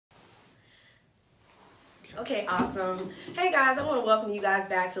Okay, awesome. Hey guys, I want to welcome you guys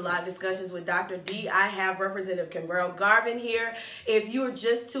back to Live Discussions with Dr. D. I have Representative Kambrell Garvin here. If you are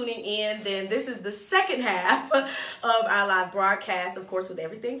just tuning in, then this is the second half of our live broadcast, of course, with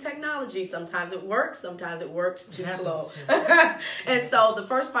everything technology. Sometimes it works too slow. And so the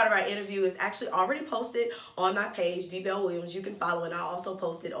first part of our interview is actually already posted on my page, D. Bell Williams. You can follow, and I'll also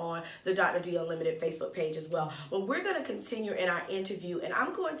post it on the Dr. D Unlimited Facebook page as well. But we're going to continue in our interview, and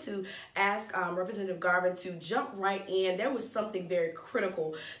I'm going to ask Representative Garvin to jump right in. There was something very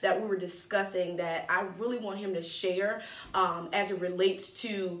critical that we were discussing that I really want him to share as it relates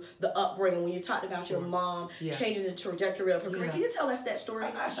to the upbringing. When you talked about your mom changing the trajectory of her career, can you tell us that story?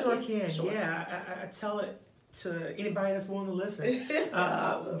 I sure can. Sure. Yeah, I tell it to anybody that's willing to listen.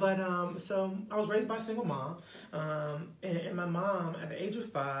 Awesome. So I was raised by a single mom, and my mom, at the age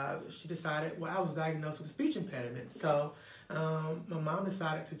of 5, she decided, I was diagnosed with a speech impediment. So my mom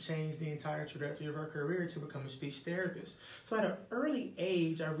decided to change the entire trajectory of her career to become a speech therapist. So at an early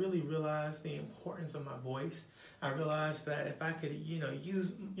age, I really realized the importance of my voice. I realized that if I could,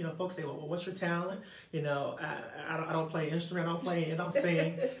 use, folks say, well, what's your talent? I don't play an instrument, I don't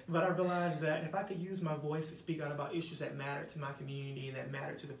sing, but I realized that if I could use my voice to speak out about issues that matter to my community and that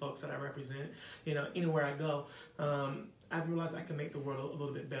matter to the folks that I represent, anywhere I go, I've realized I can make the world a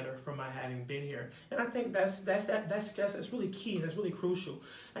little bit better from my having been here. And I think that's really key, and that's really crucial.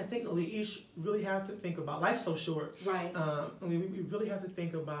 I think that we each really have to think about, life's so short. Right. We really have to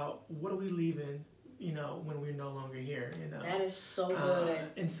think about, what are we leaving, when we're no longer here. That is so good.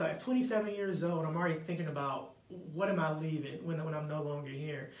 And so at 27 years old, I'm already thinking about, what am I leaving when I'm no longer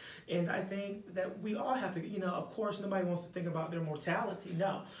here? And I think that we all have to, of course, nobody wants to think about their mortality,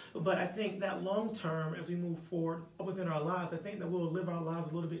 no. But I think that long term, as we move forward within our lives, I think that we'll live our lives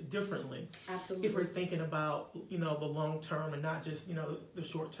a little bit differently. Absolutely. If we're thinking about, the long term and not just, the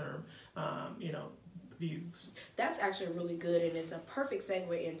short term, views. That's actually really good, and it's a perfect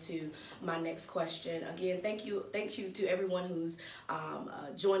segue into my next question. Again, thank you to everyone who's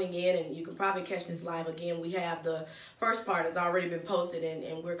joining in, and you can probably catch this live again. We have the first part has already been posted,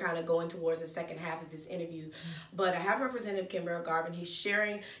 and we're kind of going towards the second half of this interview. But I have Representative Kambrell Garvin. He's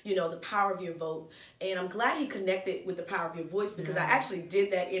sharing, the power of your vote, and I'm glad he connected with the power of your voice, because I actually did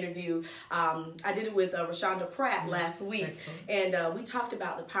that interview. I did it with Rashonda Pratt last week, and we talked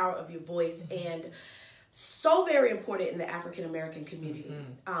about the power of your voice, and so very important in the African American community.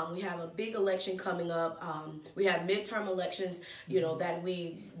 We have a big election coming up. We have midterm elections, that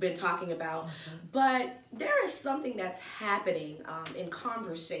we've been talking about. But there is something that's happening in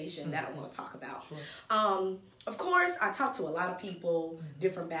conversation that I want to talk about. Of course, I talk to a lot of people,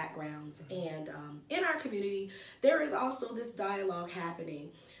 different backgrounds, and in our community, there is also this dialogue happening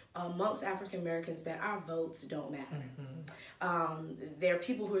amongst African Americans that our votes don't matter. There are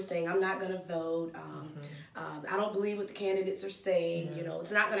people who are saying, I'm not going to vote. I don't believe what the candidates are saying.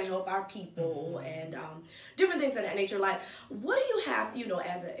 It's not going to help our people, and different things of that nature. Like, what do you have,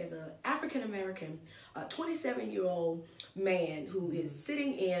 as a African American, 27-year-old man who is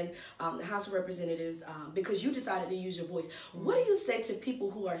sitting in the House of Representatives because you decided to use your voice? What do you say to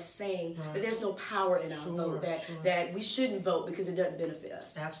people who are saying that there's no power in our vote, that we shouldn't vote because it doesn't benefit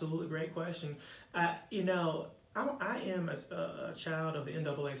us? Absolutely, great question. I am a child of the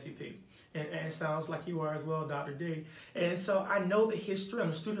NAACP, and it sounds like you are as well, Dr. D. And so I know the history. I'm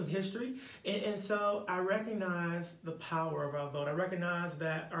a student of history, and so I recognize the power of our vote. I recognize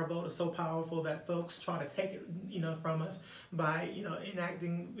that our vote is so powerful that folks try to take it, from us by,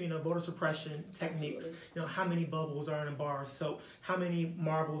 enacting, voter suppression techniques. Absolutely. How many bubbles are in a bar of soap? How many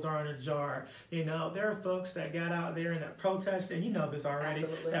marbles are in a jar? There are folks that got out there and that protested, and you know this already.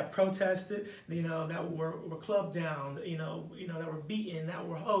 Absolutely. That protested, that were clubbed down, that were beaten, that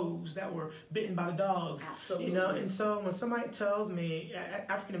were hosed, that were bitten by the dogs. Absolutely. And so when somebody tells me,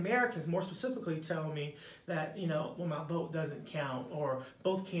 African Americans more specifically tell me that, well, my vote doesn't count, or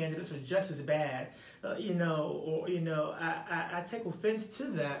both candidates are just as bad, I take offense to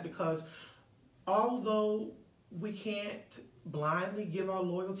that, because although we can't blindly give our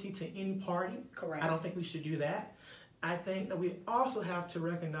loyalty to any party, correct, I don't think we should do that. I think that we also have to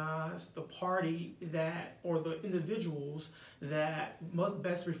recognize the party or the individuals that must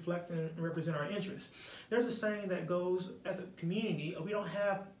best reflect and represent our interests. There's a saying that goes, as a community, we don't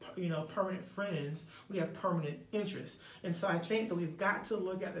have, permanent friends, we have permanent interests. And so I think that we've got to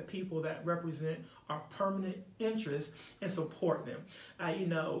look at the people that represent our permanent interests and support them.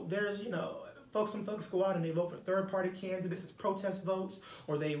 Some folks go out and they vote for third-party candidates as protest votes,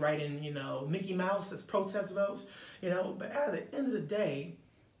 or they write in, Mickey Mouse as protest votes, But at the end of the day,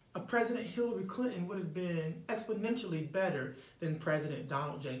 President Hillary Clinton would have been exponentially better than President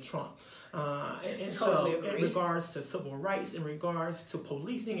Donald J. Trump. And totally so agree. in regards to civil rights, in regards to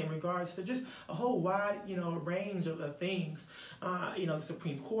policing, in regards to just a whole wide, range of things, the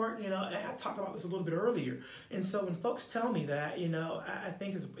Supreme Court, and I talked about this a little bit earlier. And so when folks tell me that, I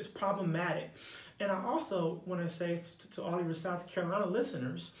think it's problematic. And I also want to say to all of your South Carolina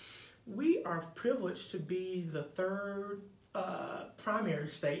listeners, we are privileged to be the third primary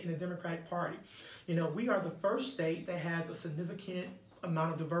state in the Democratic Party. We are the first state that has a significant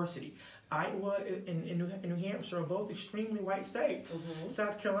amount of diversity. Iowa and New Hampshire are both extremely white states. Mm-hmm.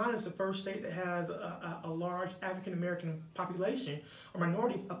 South Carolina is the first state that has a large African American population or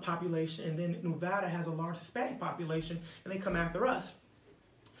minority population, and then Nevada has a large Hispanic population, and they come after us.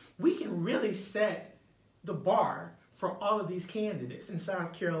 We can really set the bar for all of these candidates in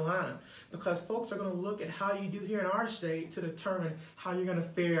South Carolina, because folks are going to look at how you do here in our state to determine how you're going to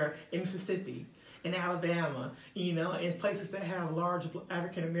fare in Mississippi, in Alabama, in places that have large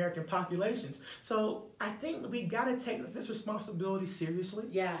African American populations. So I think we got to take this responsibility seriously.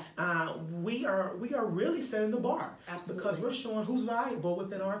 Yeah. We are really setting the bar. Absolutely. Because we're showing who's valuable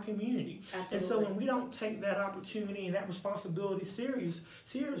within our community. Absolutely. And so when we don't take that opportunity and that responsibility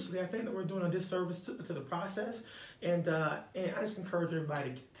seriously, I think that we're doing a disservice to the process. And I just encourage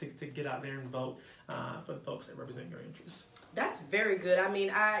everybody to get out there and vote for the folks that represent your interests. That's very good. I mean,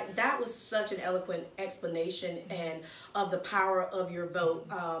 that was such an eloquent explanation and of the power of your vote.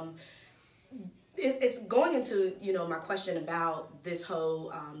 It's going into, my question about this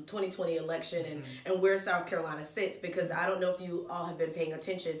whole 2020 election and where South Carolina sits, because I don't know if you all have been paying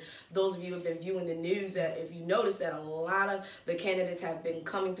attention. Those of you who have been viewing the news, if you notice that a lot of the candidates have been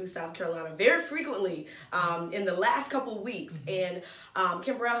coming through South Carolina very frequently in the last couple of weeks. Mm-hmm. And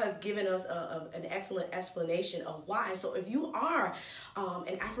Kambrell has given us an excellent explanation of why. So if you are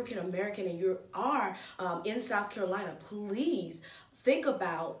an African American and you are in South Carolina, please think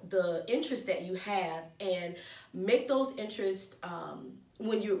about the interests that you have and make those interests,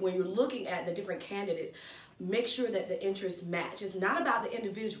 when you're looking at the different candidates, make sure that the interests match. It's not about the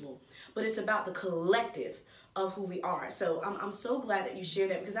individual, but it's about the collective of who we are. So I'm so glad that you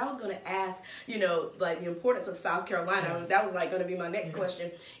shared that, because I was going to ask, like the importance of South Carolina. Yes. That was like going to be my next question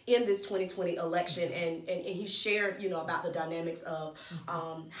in this 2020 election. And he shared, about the dynamics of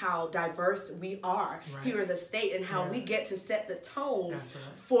how diverse we are here as a state and how we get to set the tone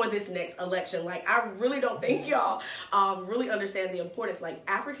for this next election. Like, I really don't think y'all really understand the importance. Like,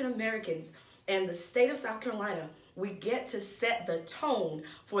 African Americans and the state of South Carolina, we get to set the tone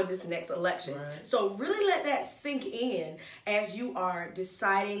for this next election. Right. So really let that sink in as you are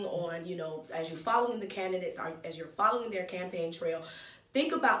deciding on, as you're following the candidates, as you're following their campaign trail.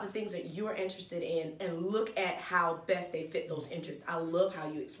 Think about the things that you're interested in and look at how best they fit those interests. I love how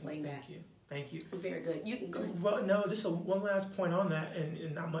you explain that. Thank you. Very good. You can go ahead. Well, no, just one last point on that,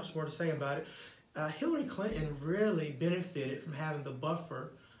 and not much more to say about it. Hillary Clinton really benefited from having the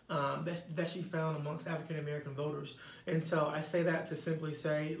buffer that she found amongst African American voters. And so I say that to simply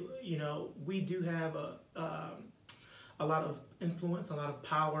say, we do have a lot of influence, a lot of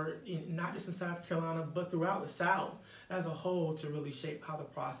power, not just in South Carolina, but throughout the South as a whole, to really shape how the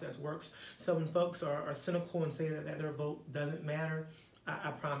process works. So when folks are cynical and say that their vote doesn't matter,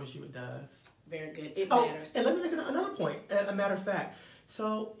 I promise you it does. Very good. It matters. And let me make another point, a matter of fact.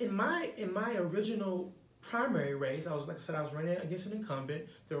 So in my original primary race, I was running against an incumbent.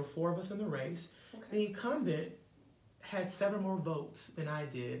 There were 4 of us in the race. Okay. The incumbent had 7 more votes than I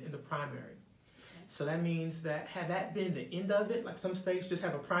did in the primary. Okay. So that means that had that been the end of it, like some states just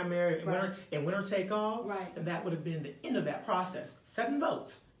have a primary and winner take all, and that would have been the end of that process. 7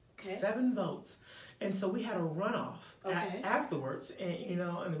 votes. Okay. 7 votes. And so we had a runoff afterwards, and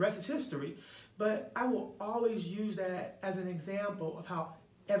and the rest is history. But I will always use that as an example of how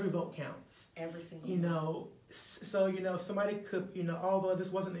every vote counts. Every single So, somebody could, although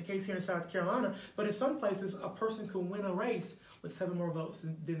this wasn't the case here in South Carolina, but in some places, a person could win a race with 7 more votes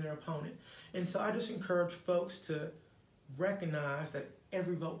than their opponent. And so I just encourage folks to recognize that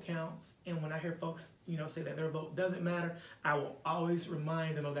every vote counts. And when I hear folks, say that their vote doesn't matter, I will always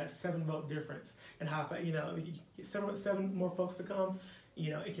remind them of that 7 vote difference and how, if 7 more folks to come,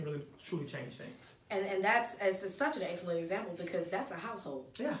 it can really truly change things. And it's such an excellent example, because that's a household.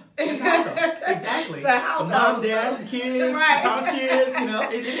 Yeah, it's a household. Exactly. It's a household. Mom, dad, kids, college kids,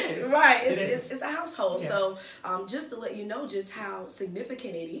 it is. Right, it's a household. Yes. So just to let you know just how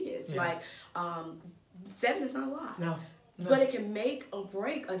significant it is. Yes. Like 7 is not a lot. No. No. But it can make or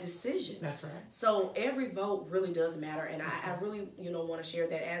break a decision. That's right. So every vote really does matter, and I really, want to share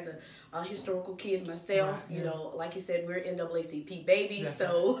that as a historical kid myself. Right, yeah. Like you said, we're NAACP babies, That's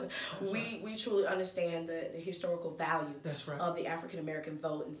so right. we truly understand the historical value That's right. of the African American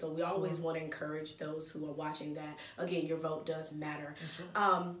vote, and so we always want to encourage those who are watching that, again, your vote does matter. That's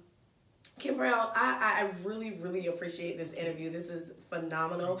right. Kambrell, I really, really appreciate this interview. This is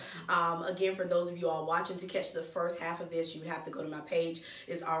phenomenal. Again, for those of you all watching, to catch the first half of this, you would have to go to my page.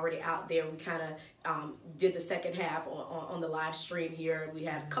 It's already out there. We kind of did the second half on the live stream here. We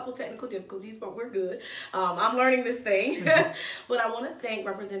had a couple technical difficulties, but we're good. I'm learning this thing. But I want to thank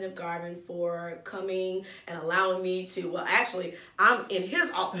Representative Garvin for coming and allowing me to, well, actually, I'm in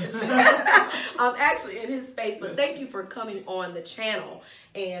his office. I'm actually in his space, but thank you for coming on the channel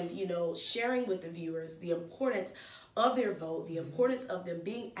and, sharing with the viewers the importance of their vote, the importance of them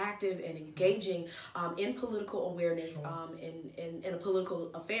being active and engaging in political awareness, in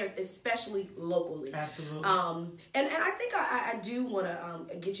political affairs, especially locally. Absolutely. And I think I do want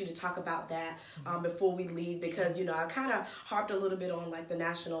to get you to talk about that before we leave, because I kind of harped a little bit on like the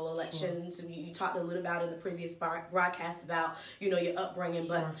national elections. You talked a little about in the previous broadcast about your upbringing,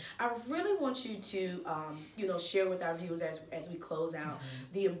 but I really want you to share with our viewers as we close out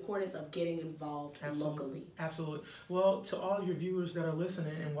the importance of getting involved locally. Absolutely. Well, to all of your viewers that are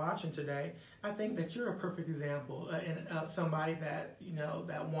listening and watching today, I think that you're a perfect example and somebody that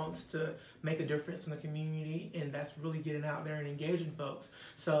that wants to make a difference in the community, and that's really getting out there and engaging folks.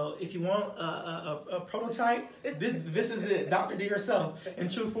 So if you want a prototype, this is it, Dr. D herself in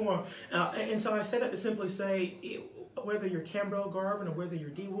true form. And so I say that to simply say, whether you're Kambrell Garvin or whether you're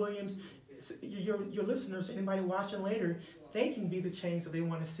D. Williams, your listeners, anybody watching later, they can be the change that they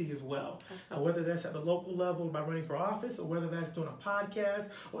want to see as well. Whether that's at the local level by running for office, or whether that's doing a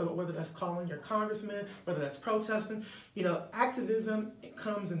podcast, or whether that's calling your congressman, whether that's protesting. Activism, it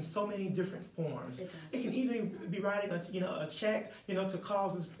comes in so many different forms. It does. It can even be writing a check, to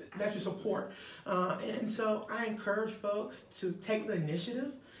causes that you support. And so I encourage folks to take the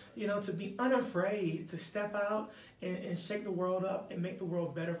initiative, to be unafraid to step out and shake the world up and make the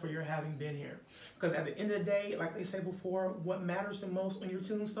world better for your having been here. Because at the end of the day, like they say before, what matters the most on your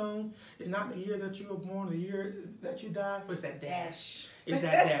tombstone is not the year that you were born, the year that you died, but it's that dash. It's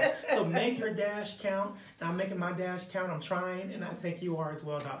that dash. So make your dash count. And I'm making my dash count. I'm trying, and I think you are as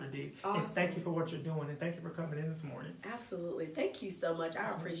well, Dr. D. Awesome. And thank you for what you're doing, and thank you for coming in this morning. Absolutely. Thank you so much.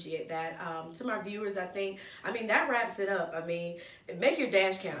 I appreciate that. To my viewers, that wraps it up. Make your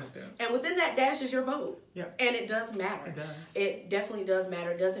dash count. And within that dash is your vote. Yeah. And it does matter. It does. It definitely does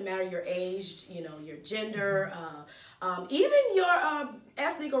matter. It doesn't matter your age, your gender, even your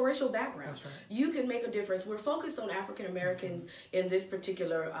ethnic or racial background. That's right. You can make a difference. We're focused on African Americans in this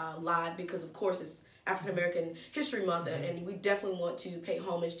particular live because, of course, it's African American History Month, and we definitely want to pay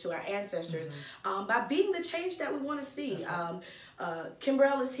homage to our ancestors by being the change that we want to see.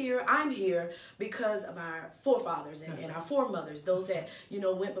 Kambrell is here. I'm here because of our forefathers and our foremothers, those that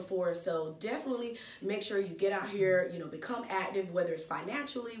went before us. So definitely make sure you get out here, become active, whether it's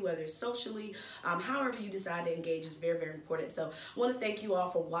financially, whether it's socially, however you decide to engage is very, very important. So I want to thank you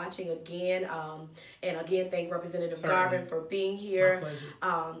all for watching again, and again thank Representative Garvin for being here. My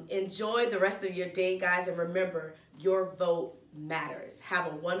pleasure. Enjoy the rest of your day, guys, and remember, your vote matters.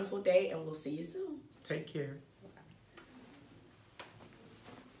 Have a wonderful day, and we'll see you soon. Take care.